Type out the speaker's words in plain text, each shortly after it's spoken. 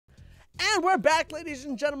And we're back, ladies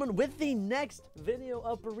and gentlemen, with the next video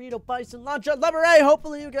of Burrito Bison Launcha Libre.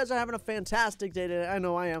 Hopefully you guys are having a fantastic day today. I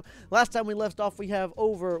know I am. Last time we left off, we have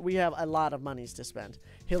a lot of monies to spend.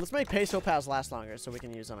 Here, let's make peso pals last longer so we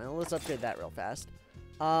can use them. And let's upgrade that real fast.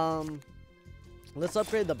 Let's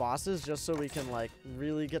upgrade the bosses just so we can, like,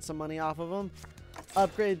 really get some money off of them.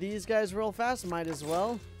 Upgrade these guys real fast. Might as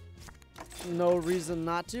well. No reason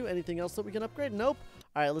not to. Anything else that we can upgrade? Nope.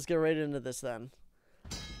 All right, let's get right into this then.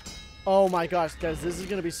 Oh my gosh, guys, this is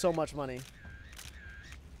going to be so much money.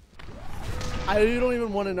 You don't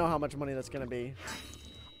even want to know how much money that's going to be.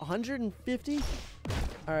 150?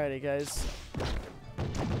 Alrighty, guys.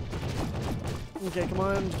 Okay, come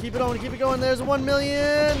on. Keep it on. Keep it going. There's 1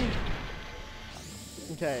 million.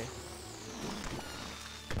 Okay.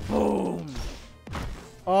 Boom.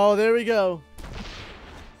 Oh, there we go.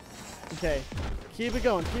 Okay. Keep it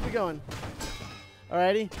going. Keep it going.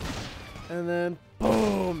 Alrighty. And then,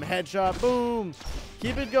 boom. Headshot. Boom.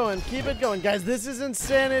 Keep it going. Keep it going. Guys, this is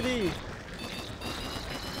insanity.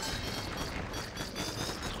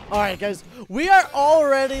 Alright, guys. We are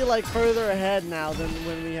already, like, further ahead now than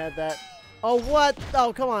when we had that. Oh, what?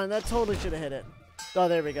 Oh, come on. That totally should have hit it. Oh,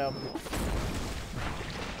 there we go.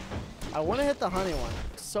 I want to hit the honey one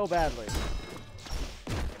so badly.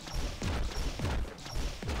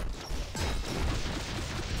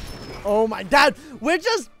 Oh my God, we're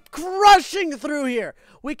just crushing through here.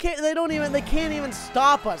 We can't, they can't even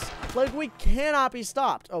stop us. Like, we cannot be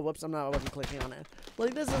stopped. Oh, whoops, I wasn't clicking on it.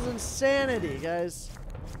 Like, this is insanity, guys.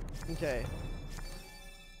 Okay.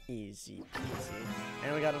 Easy peasy.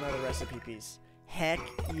 And we got another recipe piece. Heck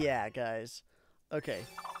yeah, guys. Okay.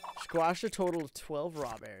 Squash a total of 12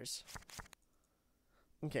 raw bears.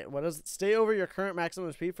 Okay, what is it? Stay over your current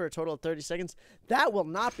maximum speed for a total of 30 seconds. That will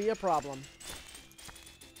not be a problem.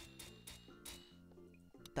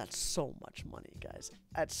 That's so much money, guys.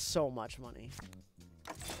 That's so much money.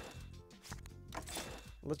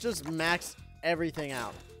 Let's just max everything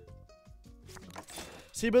out.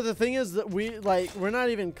 See, but the thing is that we're not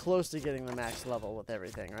even close to getting the max level with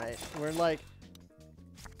everything, right? We're like,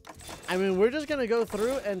 I mean, we're just gonna go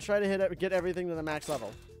through and try to get everything to the max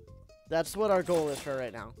level. That's what our goal is for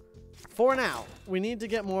right now. For now, we need to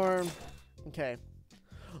get more. Okay.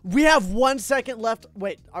 We have 1 second left.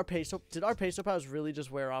 Wait, did our peso powers really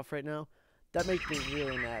just wear off right now? That makes me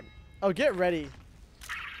really mad. Oh, get ready.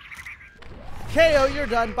 KO, you're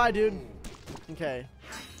done. Bye, dude. Okay.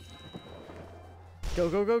 Go,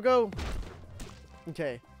 go, go, go.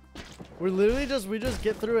 Okay. We just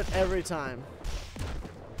get through it every time.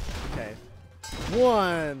 Okay.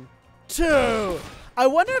 1, 2. I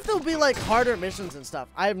wonder if there'll be, like, harder missions and stuff.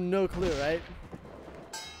 I have no clue, right?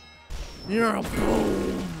 You're a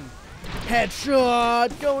boom.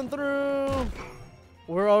 Headshot going through.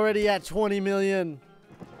 We're already at 20 million.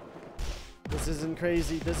 This isn't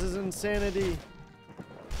crazy. This is insanity.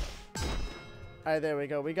 Alright, there we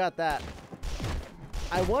go. We got that.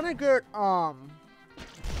 I want to get, I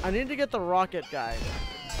need to get the rocket guy.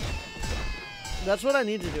 That's what I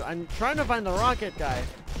need to do. I'm trying to find the rocket guy.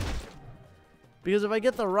 Because if I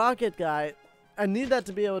get the rocket guy, I need that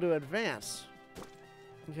to be able to advance.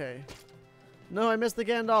 Okay. No, I missed the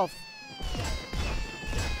Gandalf.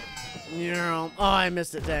 Oh, I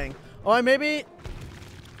missed it, dang. Oh, maybe...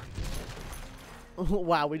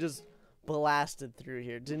 Wow, we just blasted through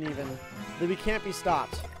here. Didn't even... We can't be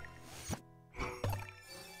stopped.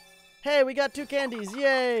 Hey, we got 2 candies.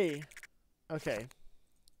 Yay! Okay.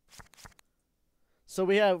 So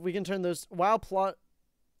we can turn those... While plot...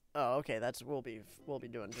 Oh, okay, we'll be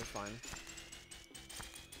doing just fine.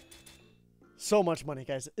 So much money,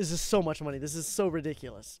 guys. This is so much money. This is so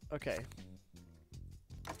ridiculous. Okay.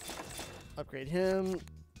 Upgrade him.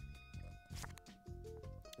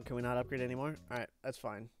 Can we not upgrade anymore? Alright, that's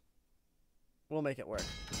fine. We'll make it work.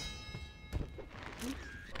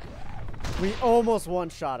 We almost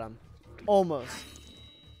one-shot him. Almost.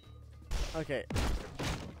 Okay.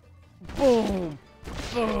 Boom!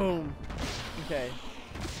 Boom! Okay.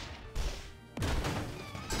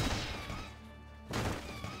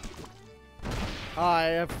 Oh, I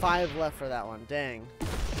have 5 left for that one. Dang.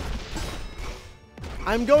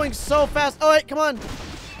 I'm going so fast. Oh, wait, come on.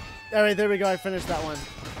 All right, there we go. I finished that one.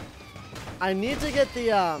 I need to get the,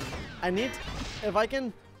 if I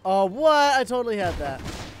can, oh, what? I totally had that.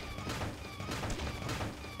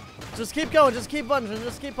 Just keep going. Just keep punching.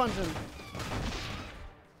 Just keep punching.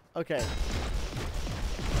 Okay.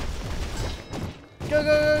 Go,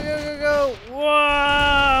 go, go, go, go, go.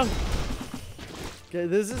 Whoa. Okay,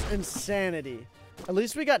 this is insanity. At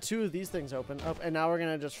least we got 2 of these things open. Oh, and now we're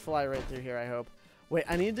going to just fly right through here, I hope. Wait,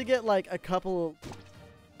 I need to get, like, a couple...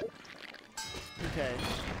 Okay.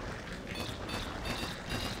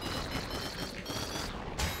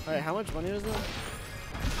 Alright, how much money was that?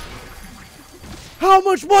 How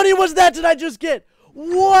much money was that did I just get?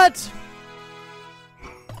 What?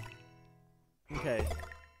 Okay.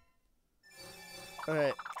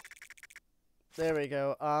 Alright. There we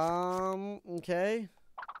go. Okay.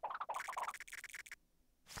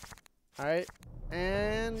 Alright.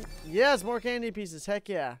 And yes, more candy pieces. Heck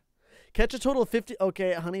yeah. Catch a total of 50.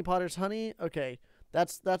 Okay, Honey Potter's honey. Okay.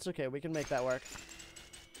 That's okay. We can make that work.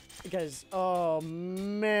 Guys, oh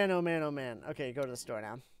man, oh man, oh man. Okay, go to the store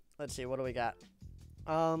now. Let's see, what do we got?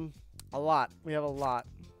 A lot. We have a lot.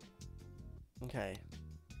 Okay.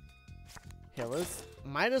 Okay, let's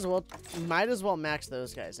might as well max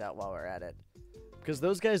those guys out while we're at it. Because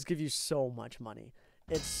those guys give you so much money.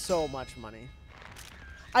 It's so much money.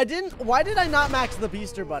 Why did I not max the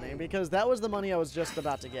Beaster Bunny? Because that was the money I was just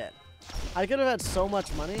about to get. I could have had so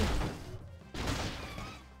much money.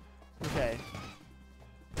 Okay.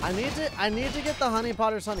 I need to get the Honey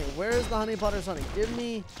Potter's honey. Where is the Honey Potter's honey? Give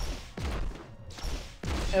me.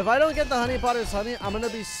 If I don't get the Honey Potter's honey, I'm gonna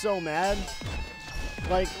be so mad.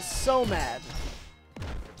 Like, so mad.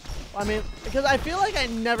 I mean, because I feel like I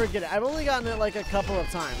never get it. I've only gotten it like a couple of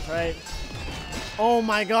times, right? Oh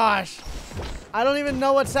my gosh. I don't even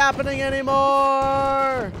know what's happening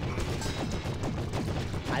anymore.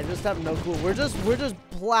 I just have no clue. We're just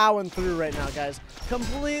plowing through right now, guys.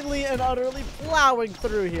 Completely and utterly plowing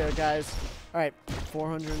through here, guys. All right,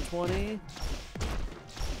 420.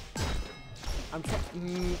 I'm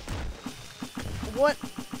trying. What?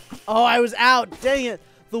 Oh, I was out. Dang it.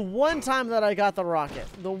 The one time that I got the rocket.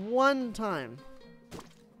 The one time.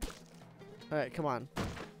 All right, come on.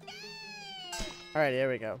 All right, here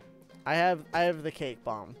we go. I have the cake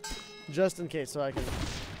bomb, just in case, so I can.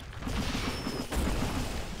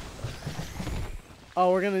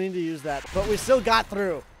 Oh, we're gonna need to use that, but we still got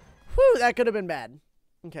through. Whew, that could have been bad.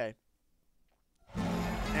 Okay.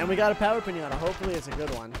 And we got a power pinata. Hopefully, it's a good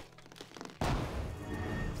one.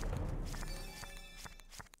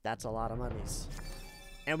 That's a lot of monies.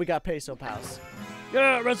 And we got peso pals.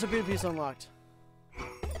 Yeah, recipe piece unlocked.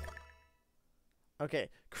 Okay,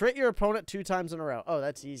 crit your opponent 2 times in a row. Oh,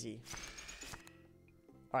 that's easy.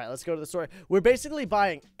 All right, let's go to the store. We're basically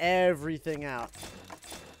buying everything out,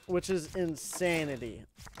 which is insanity.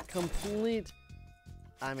 Complete.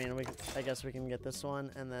 I mean, I guess we can get this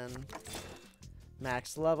one and then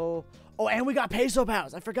max level. Oh, and we got peso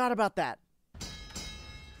pals. I forgot about that.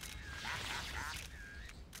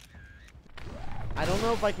 I don't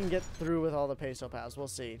know if I can get through with all the peso pals. We'll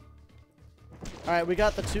see. All right, we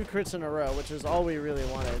got the 2 crits in a row, which is all we really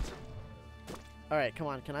wanted. All right, come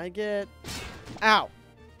on. Can I get... Ow!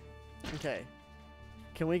 Okay.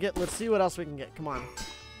 Can we get... Let's see what else we can get. Come on.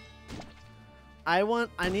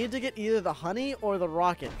 I need to get either the honey or the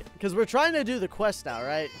rocket. Because we're trying to do the quest now,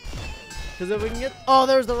 right? Because if we can get... Oh,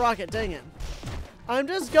 there's the rocket. Dang it. I'm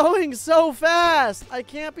just going so fast. I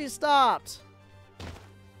can't be stopped.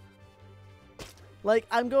 Like,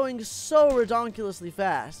 I'm going so redonkulously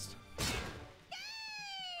fast.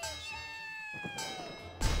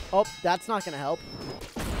 Oh, that's not going to help.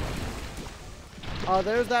 Oh,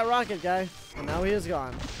 there's that rocket guy. And now he is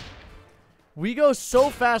gone. We go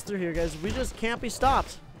so fast through here, guys. We just can't be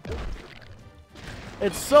stopped.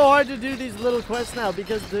 It's so hard to do these little quests now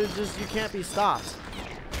because they're just, you can't be stopped.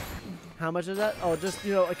 How much is that? Oh, just,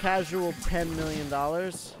 you know, a casual $10 million.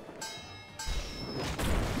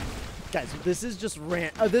 Guys, this is just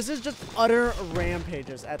this is just utter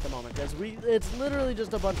rampages at the moment, guys. It's literally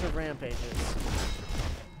just a bunch of rampages.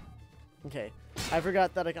 Okay, I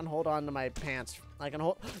forgot that I can hold on to my pants. I can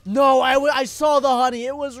hold. No, I saw the honey.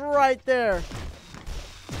 It was right there.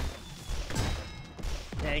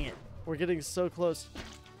 Dang it, we're getting so close.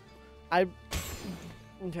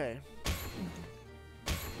 Okay.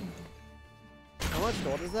 How much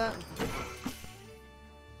gold is that?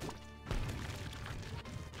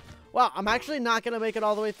 Wow, I'm actually not going to make it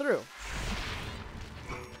all the way through.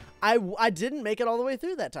 I didn't make it all the way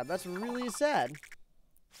through that time. That's really sad.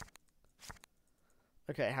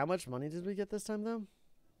 Okay, how much money did we get this time, though?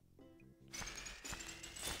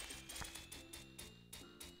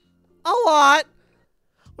 A lot!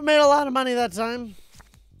 We made a lot of money that time.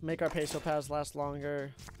 Make our peso pals last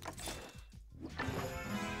longer.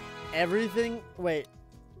 Everything... Wait.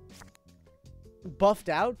 Buffed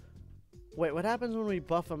out? Wait, what happens when we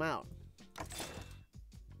buff them out?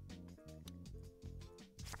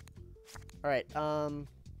 Alright,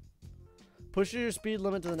 push your speed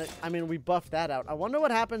limit to the next... I mean, we buffed that out. I wonder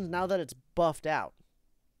what happens now that it's buffed out.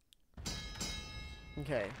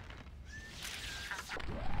 Okay.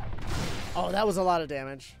 Oh, that was a lot of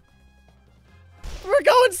damage. We're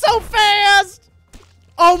going so fast!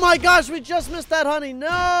 Oh my gosh, we just missed that honey.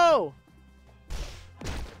 No!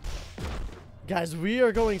 Guys, we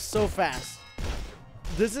are going so fast.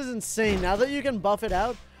 This is insane. Now that you can buff it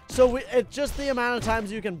out, so it's just the amount of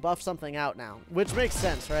times you can buff something out now, which makes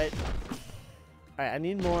sense, right? All right, I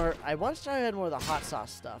need more. I wish I had more of the hot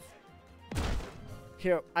sauce stuff.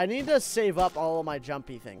 Here, I need to save up all of my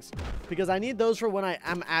jumpy things because I need those for when I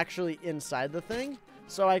am actually inside the thing,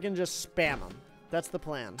 so I can just spam them. That's the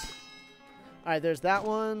plan. All right, there's that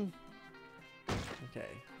one. Okay.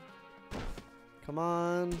 Come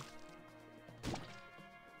on.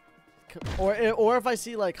 Or if I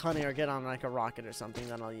see like honey or get on like a rocket or something,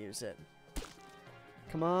 then I'll use it.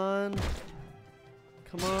 Come on.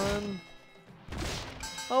 Come on.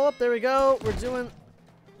 Oh, there we go. We're doing...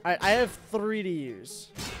 Alright, I have 3 to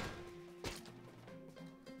use.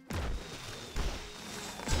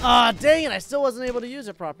 Ah, dang it. I still wasn't able to use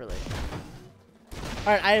it properly.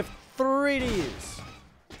 Alright, I have 3 to use.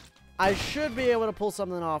 I should be able to pull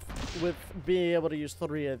something off with being able to use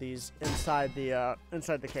 3 of these inside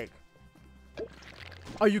the cake.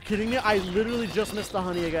 Are you kidding me? I literally just missed the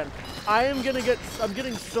honey again. I'm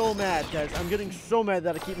getting so mad, guys. I'm getting so mad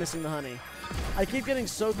that I keep missing the honey. I keep getting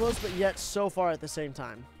so close, but yet so far at the same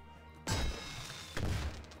time.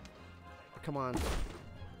 Come on.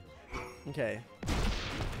 Okay.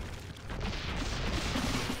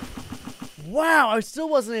 Wow, I still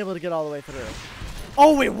wasn't able to get all the way through.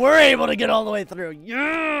 Oh, we were able to get all the way through.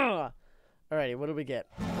 Yeah! Alrighty, what do we get?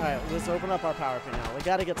 Alright, let's open up our power pin now. We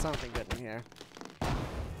gotta get something good in here.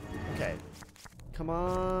 Okay. Come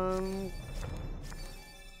on.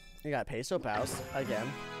 You got peso pals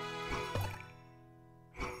again.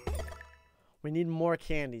 We need more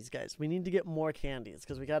candies, guys. We need to get more candies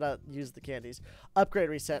because we gotta use the candies. Upgrade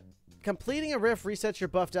reset. Completing a riff resets your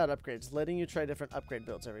buffed out upgrades, letting you try different upgrade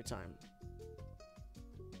builds every time.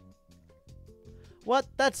 What?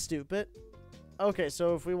 That's stupid. Okay,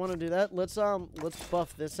 so if we want to do that, let's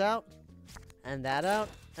buff this out and that out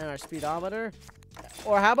and our speedometer.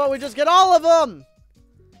 Or how about we just get all of them?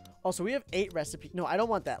 Also, we have 8 recipes. No, I don't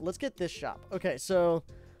want that. Let's get this shop. Okay, so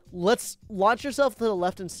let's launch yourself to the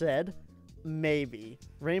left instead. Maybe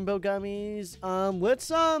rainbow gummies.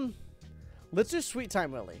 Let's do Sweet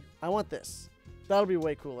Time Willy. I want this. That'll be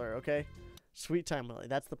way cooler. Okay, Sweet Time Willy.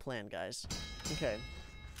 That's the plan, guys. Okay.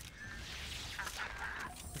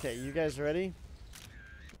 Okay, you guys ready?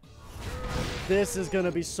 This is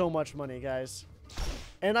gonna be so much money, guys.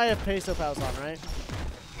 And I have peso pals on, right?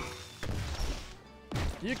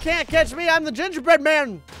 You can't catch me. I'm the gingerbread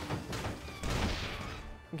man.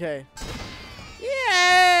 Okay.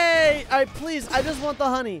 Yay! All right, please. I just want the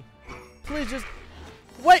honey. Please just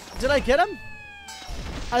wait. Did I get him?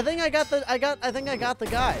 I think I got the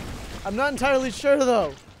guy. I'm not entirely sure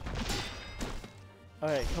though. All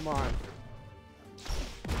right, come on.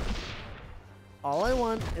 All I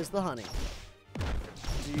want is the honey.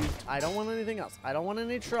 I don't want anything else. I don't want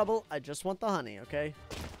any trouble. I just want the honey, okay?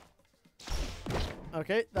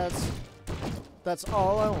 Okay, that's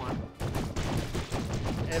all I want.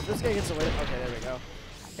 If this guy gets away, okay, there we go.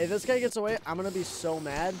 If this guy gets away, I'm gonna be so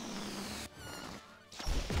mad.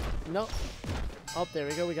 Nope. Oh, there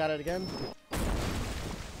we go. We got it again.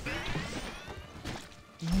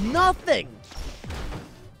 Nothing!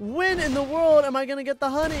 When in the world am I gonna get the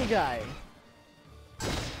honey guy?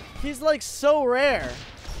 He's like so rare.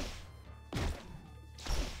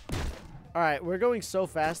 Alright, we're going so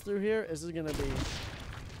fast through here. This is gonna be...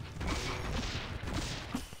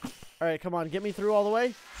 Alright, come on. Get me through all the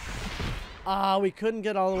way. Ah, we couldn't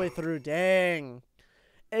get all the way through. Dang.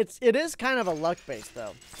 It is kind of a luck base,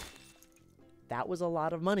 though. That was a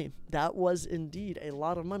lot of money. That was indeed a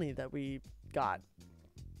lot of money that we got.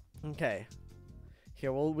 Okay.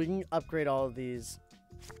 Here, well, we can upgrade all of these.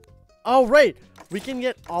 Oh, right. We can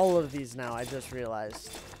get all of these now. I just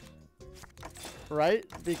realized. Right?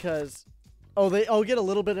 Because... Oh, they get a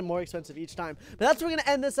little bit more expensive each time. But that's where we're going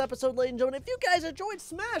to end this episode, ladies and gentlemen. If you guys enjoyed,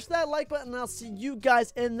 smash that like button, and I'll see you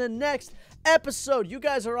guys in the next episode. You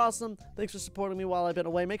guys are awesome. Thanks for supporting me while I've been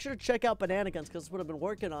away. Make sure to check out Banana Guns, because that's what I've been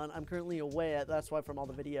working on. I'm currently away. That's why from all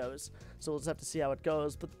the videos. So we'll just have to see how it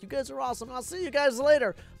goes. But you guys are awesome. I'll see you guys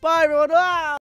later. Bye, everyone. Ah!